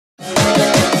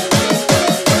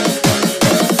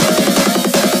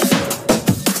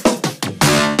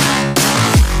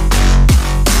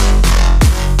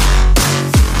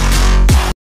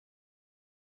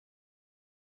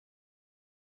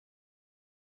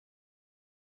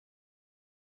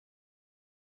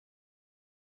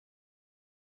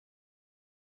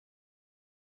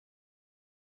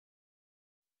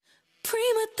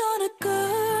prima donna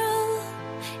girl,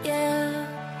 yeah.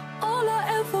 All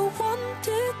I ever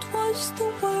wanted was the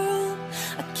world.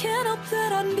 I can't help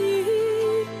that I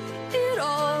need it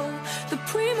all. The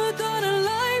prima donna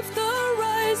life, the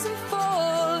rise and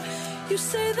fall. You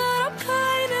say that I'm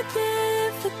kinda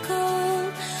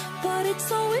difficult, but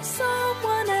it's always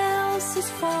someone else's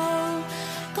fault.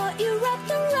 Got you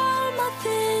wrapped around my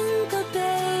finger,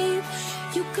 babe.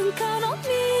 You can count on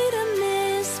me to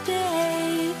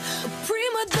misbehave. A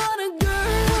prima donna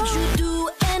girl. Would you do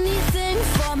anything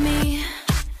for me?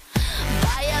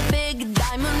 Buy a big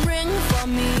diamond ring for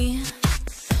me?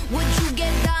 Would you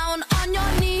get down on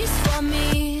your knees for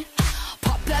me?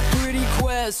 Pop that pretty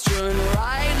question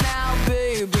right now,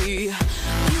 baby.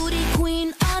 Beauty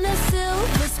queen on a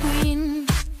silver screen,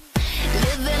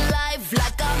 living life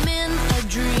like I'm in a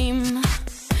dream.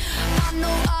 I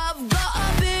know I've got a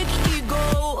big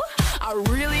ego. I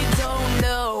really don't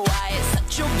know why it's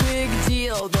such a big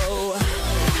deal though.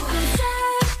 I'm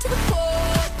sad to the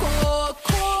core, core,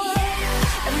 core.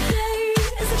 Every day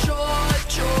is a short,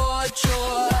 short,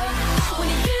 short. When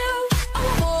you give, I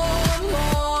want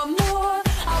more, more, more.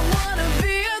 I wanna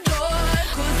be adored,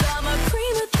 'cause I'm a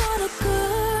prima donna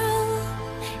girl,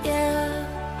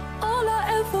 yeah. All I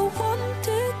ever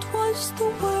wanted was the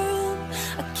world.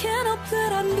 I can't help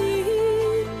that I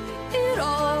need it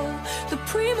all. The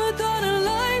prima donna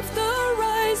life, the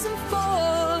rise and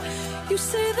fall. You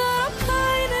say that I'm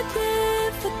kinda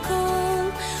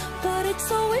difficult, but it's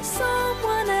always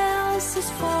someone else's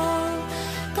fault.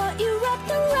 Got you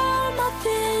wrapped around my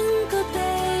finger,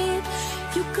 babe.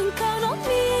 You can count on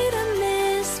me to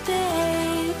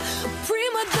misbehave. A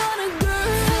prima donna girl.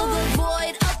 Fill the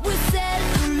void up with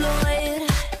celluloid.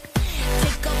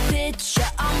 Take a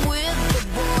picture, I'm with the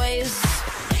boys.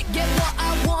 Get what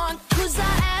I want, 'cause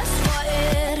I asked for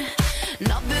it.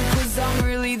 Not because I'm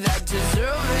really that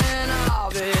deserving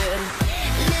of it.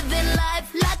 Living life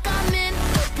like I'm in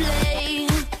a play.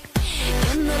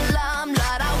 In the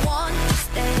limelight, I want to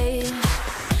stay.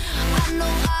 I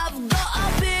know I've got a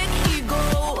big ego.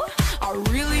 I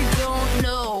really don't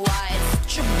know why it's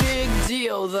such a big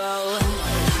deal though.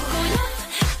 Going up,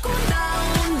 going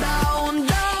down, down,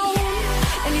 down.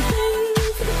 Anything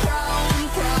for the crown,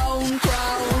 crown,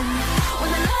 crown. When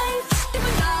the lights dim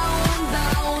down,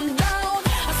 down, down,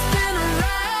 I spin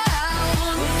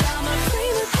around. 'Cause I'm a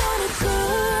prima donna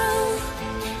girl,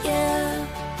 yeah.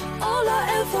 All I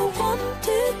ever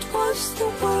wanted was the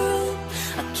world.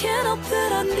 I can't help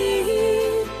that I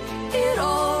need it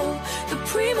all. The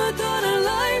prima donna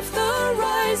life, the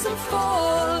rise and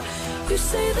fall. You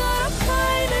say that I'm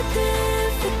kinda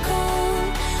difficult,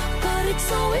 but it's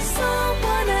always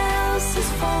someone else's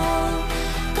fault.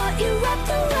 Got you wrapped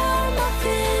around my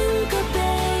finger,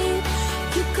 babe.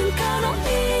 You can count on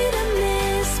me to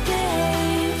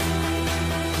misbehave.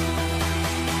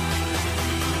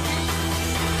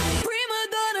 Prima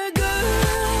donna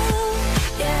girl,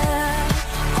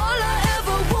 yeah. All I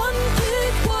ever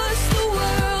wanted was the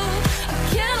world. I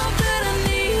can't help that I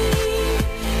need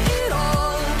it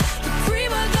all. The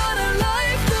prima donna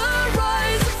life, the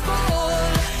rise and fall.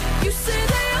 You say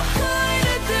that I'm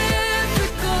kinda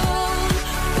difficult,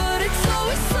 but it's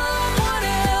always someone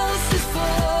else's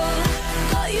fault.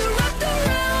 Got you wrapped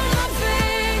around my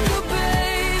finger,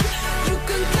 babe. You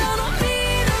can count on me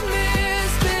to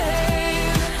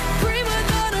misbehave. Prima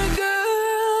donna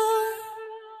girl.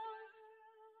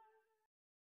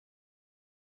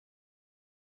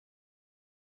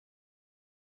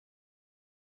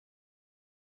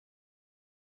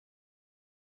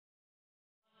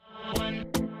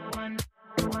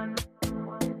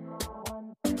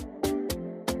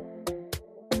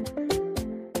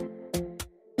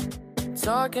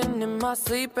 Talking in my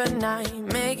sleep at night,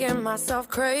 making myself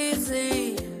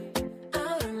crazy.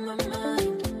 Out of my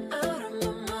mind, out of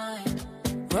my mind.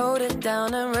 Wrote it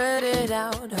down and read it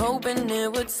out, hoping it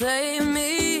would save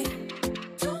me.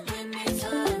 Too many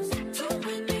times, too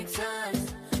many times.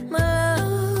 My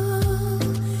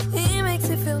love, he makes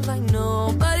me feel like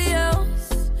nobody else,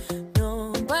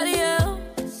 nobody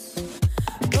else.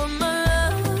 But my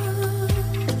love,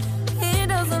 he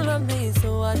doesn't love me, so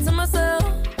I tell myself,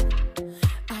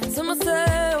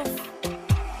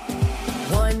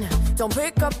 one, don't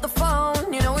pick up the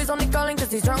phone. You know he's only calling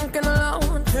 'cause he's drunk and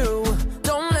alone. Two,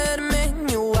 don't let him in.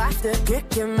 You have to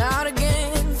kick him out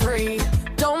again. Three,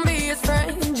 don't be his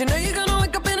friend. You know you're gonna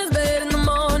wake up in his bed in the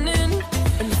morning,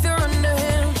 and if you're under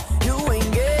him, you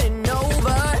ain't getting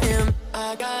over him.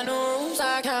 I got no rules,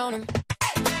 I count 'em.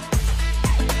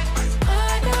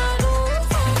 I got no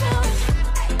rules, I count 'em.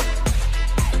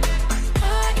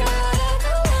 I gotta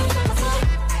do it for myself.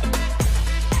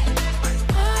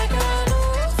 I got no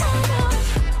rules, I count 'em.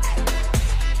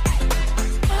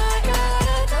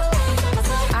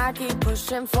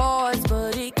 pushing forwards,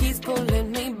 but he keeps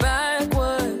pulling me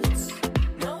backwards.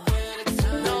 Nowhere to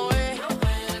turn, nowhere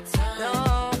to turn. No.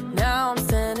 Now I'm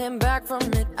standing back from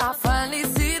it. I finally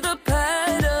see the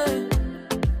pattern.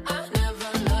 I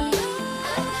never loved.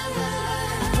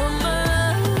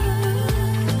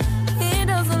 He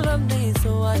doesn't love me,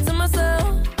 so I tell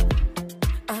myself,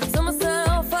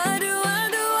 I do.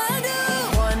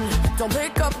 One, don't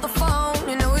pick up the phone.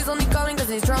 You know he's only calling 'cause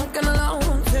he's drunk and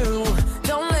alone. Two,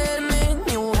 don't let him in.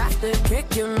 You have to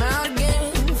kick him out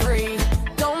again. Three,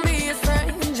 don't be a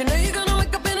stranger. You know you're gonna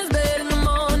wake up in his bed in the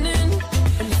morning.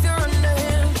 And if you're under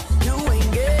him, you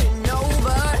ain't getting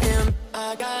over him.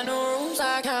 I got no rules,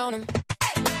 I count him.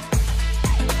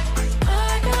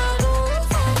 I got no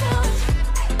rules, I count him.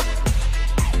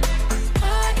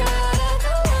 I gotta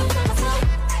do it myself.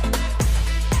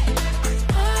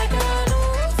 I got no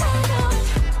rules, I count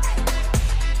him.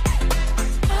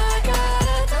 I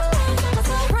gotta do it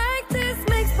myself. Practice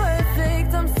makes perfect.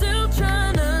 I'm still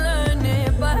trying to learn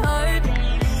it by heart.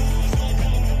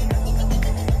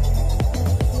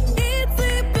 Eat,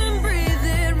 sleep, and breathe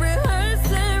it. Rehearse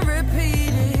and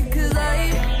repeat it. 'Cause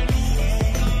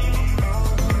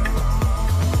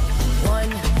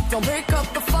one, don't pick up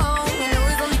the phone. You know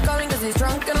he's only calling 'cause he's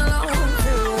drunk and alone.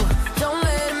 Two, don't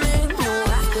let him in. You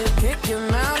have to kick him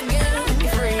out again.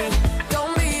 Three,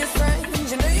 don't be a stranger.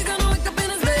 You know you're gonna wake up in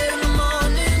his bed in the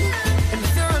morning. And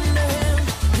if you're under him,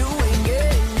 you ain't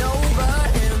getting over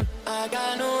him. I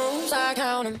got no rules, I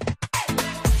count him.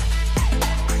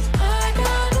 I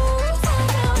got no rules, I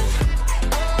count him.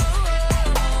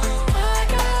 I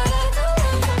gotta do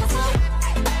it myself.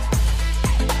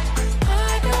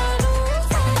 I got no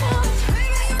rules, I count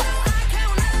him.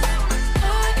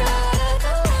 I gotta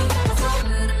do it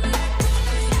myself.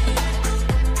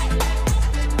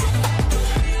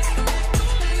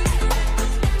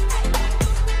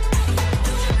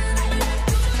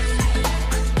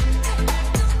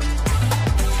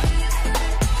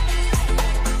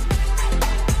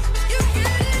 You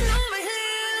getting over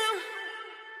him.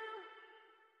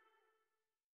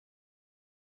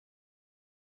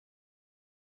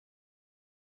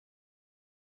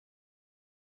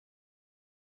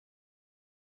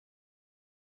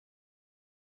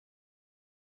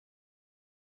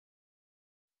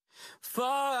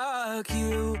 Fuck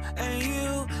you and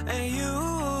you and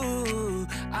you.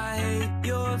 I hate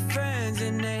your friends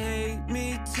and they hate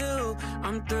me too.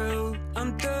 I'm through.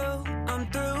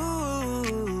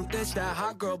 This that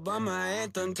hot girl bummer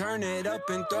anthem, turn it up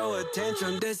and throw a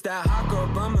tantrum. This that hot girl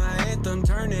bummer anthem,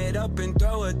 turn it up and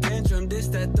throw a tantrum. This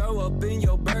that throw up in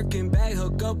your Birkin bag,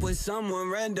 hook up with someone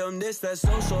random. This that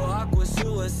social awkward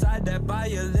suicide, that buy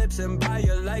your lips and buy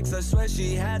your likes. I swear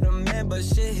she had a man, but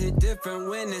shit hit different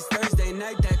when it's Thursday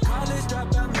night. That college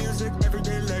dropout music, every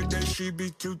day like that. She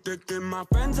be too thick and my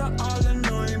friends are all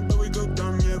annoying, but we go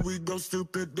dumb, yeah, we go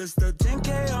stupid. This the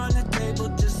 10K on the table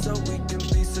just so we can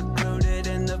be secluded,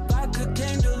 and the vodka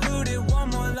came diluted. One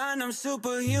more line, I'm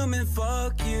superhuman.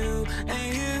 Fuck you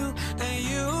and you and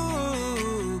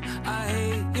you. I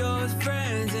hate your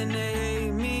friends and they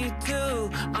hate me too.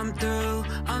 I'm through.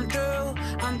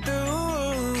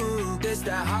 This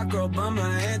that hot girl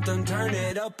bummer anthem, turn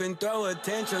it up and throw a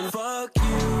tantrum. Fuck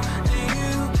you and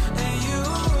you and you.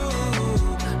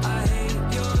 I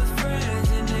hate your friends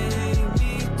and they hate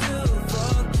me too.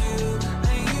 Fuck you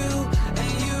and you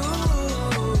and you.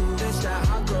 This that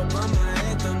hot girl bummer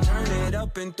anthem, turn it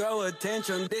up and throw a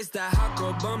tantrum. This that hot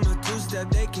girl bummer two-step,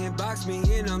 they can't box me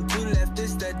in, I'm too left.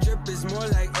 This that drip is more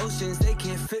like oceans, they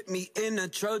can't fit me in a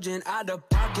Trojan. Out of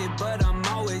pocket, but I'm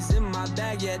always in my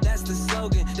bag, yeah, that's the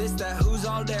slogan. This that who's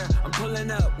all there, I'm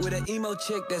pulling up with an emo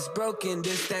chick that's broken.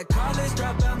 This that college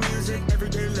dropout music, every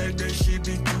day like that. She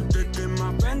be too thick and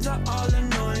my friends are all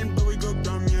annoying, but we go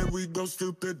dumb, yeah, we go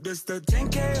stupid. This the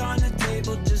 10K on the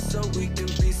table just so we can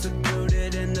be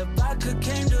secluded, and the vodka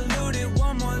came diluted.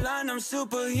 One more line, I'm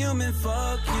superhuman.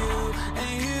 Fuck you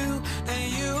and you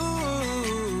and you.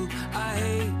 I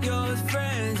hate your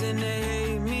friends and they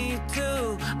hate me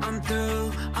too. I'm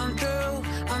through.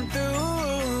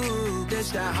 This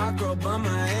that hot girl bummer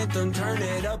anthem, turn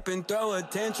it up and throw a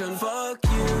tantrum. Fuck you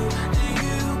and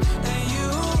you and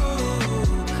you.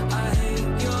 I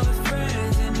hate your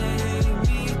friends and they hate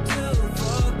me too.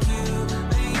 Fuck you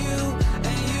and you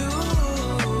and you.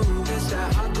 This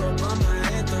that hot girl bummer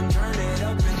anthem, turn it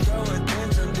up and throw a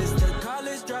tantrum. This the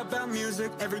college dropout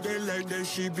music, every day like that.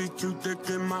 She be too thick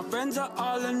and my friends are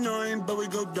all annoying, but we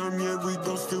go dumb, yeah, we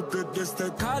go stupid. This the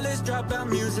college dropout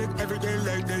music, every day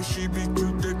like that. She be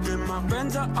too thick and my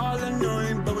friends are all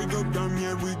annoying, but we go dumb,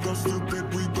 yeah, we go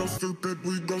stupid, we go stupid,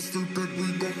 we go stupid,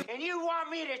 we go. And you want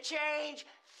me to change?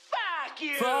 Fuck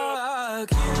you!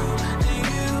 Fuck you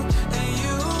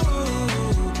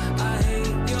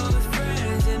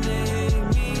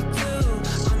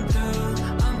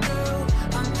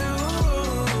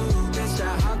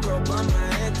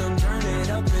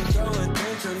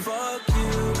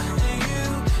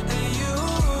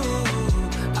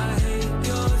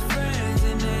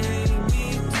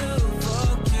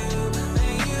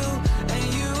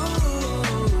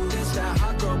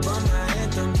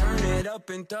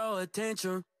throw a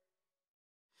tantrum.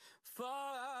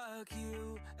 Fuck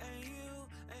you and you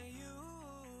and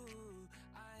you.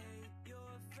 I hate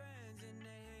your friends and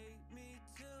they hate me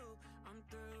too. I'm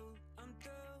through, I'm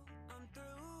through, I'm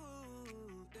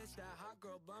through. This that hot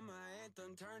girl bummer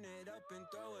anthem, turn it up and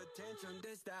throw a tantrum.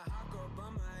 This that hot girl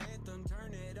bummer anthem,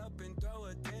 turn it up and throw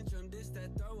a tantrum. This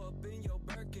that throw up in your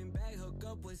Birkin bag, hook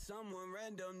up with someone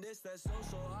random. This that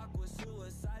social awkward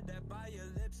suicide, that by your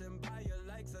lips and by your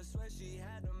likes. I swear she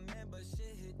had a man, but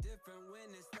shit hit different when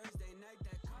it's Thursday night.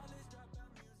 That college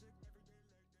dropout music every day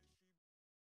like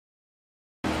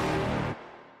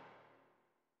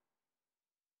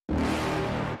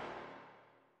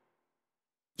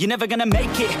You're never gonna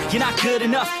make it, you're not good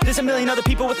enough. There's a million other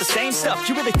people with the same stuff.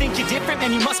 You really think you're different?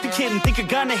 Man, you must be kidding. Think you're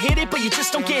gonna hit it, but you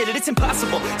just don't get it. It's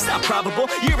impossible, it's not probable,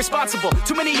 you're irresponsible.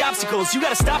 Too many obstacles, you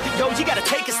gotta stop it, yo. You gotta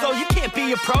take it slow, you can't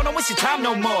be a pro. Don't waste your time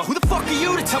no more. Who the fuck are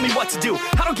you to tell me what to do?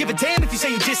 I don't give a damn if you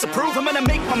say you disapprove. I'm gonna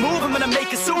make my move, I'm gonna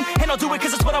make it soon. And I'll do it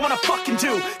cause it's what I wanna fucking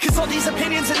do. Cause all these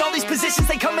opinions and all these positions,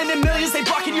 they come in millions, they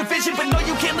blocking your vision. But no,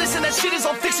 you can't listen, that shit is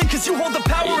all fiction. Cause you hold the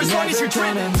power as long as you're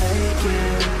dreaming.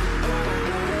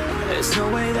 There's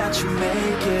no way that you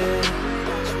make it.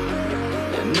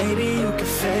 And maybe you can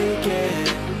fake it,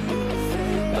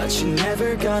 but you're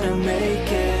never gonna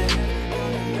make it.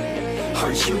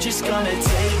 Aren't you just gonna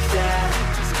take that?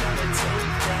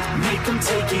 Make them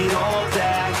take it all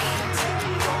back.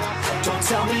 Don't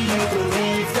tell me you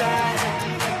believe that.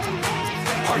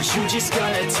 Aren't you just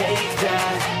gonna take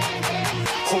that?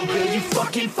 Or will you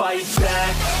fucking fight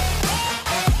back?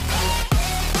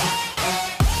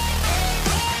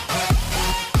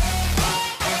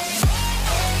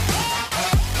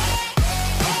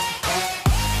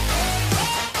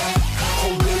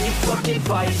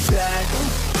 Fight back.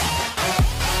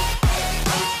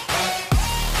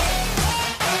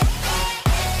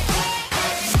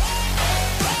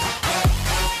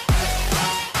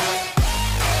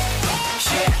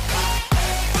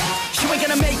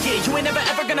 You ain't never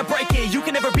ever gonna break it. You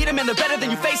can never beat them and they're better than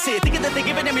you face it. Thinking that they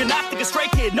give a damn, you're not thinking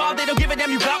straight, kid. No, they don't give a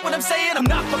damn, you got what I'm saying? I'm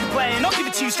not fucking playing, I'll give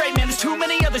it to you straight, man. There's too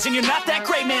many others and you're not that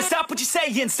great, man. Stop what you're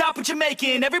saying, stop what you're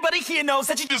making. Everybody here knows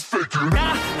that you just faking.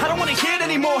 Nah, I don't wanna hear it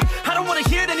anymore, I don't wanna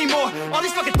hear it anymore. All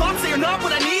these fucking thoughts, they are not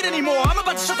what I need anymore. I'm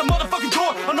about to shut the motherfucking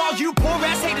door on all you poor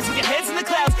ass haters with your heads in the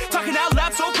clouds, talking out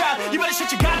loud so proud. You better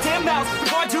shut your goddamn mouth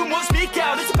before I do more speak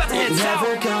out. It's about to head south.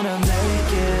 You're never gonna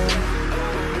make it.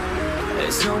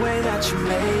 There's no way that you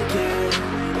make it.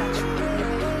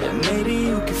 And maybe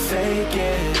you can fake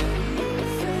it,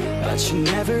 but you're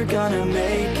never gonna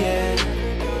make it.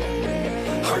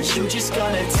 Aren't you just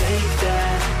gonna take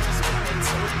that?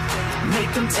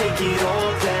 Make them take it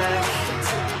all back.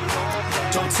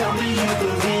 Don't tell me you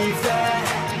believe that.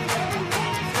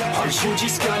 Aren't you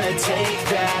just gonna take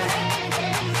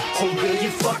that? Or will you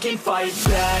fucking fight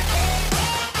back?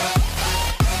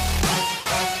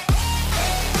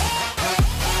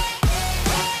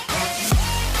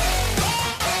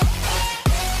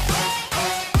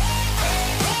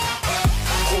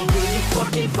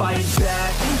 Fight back.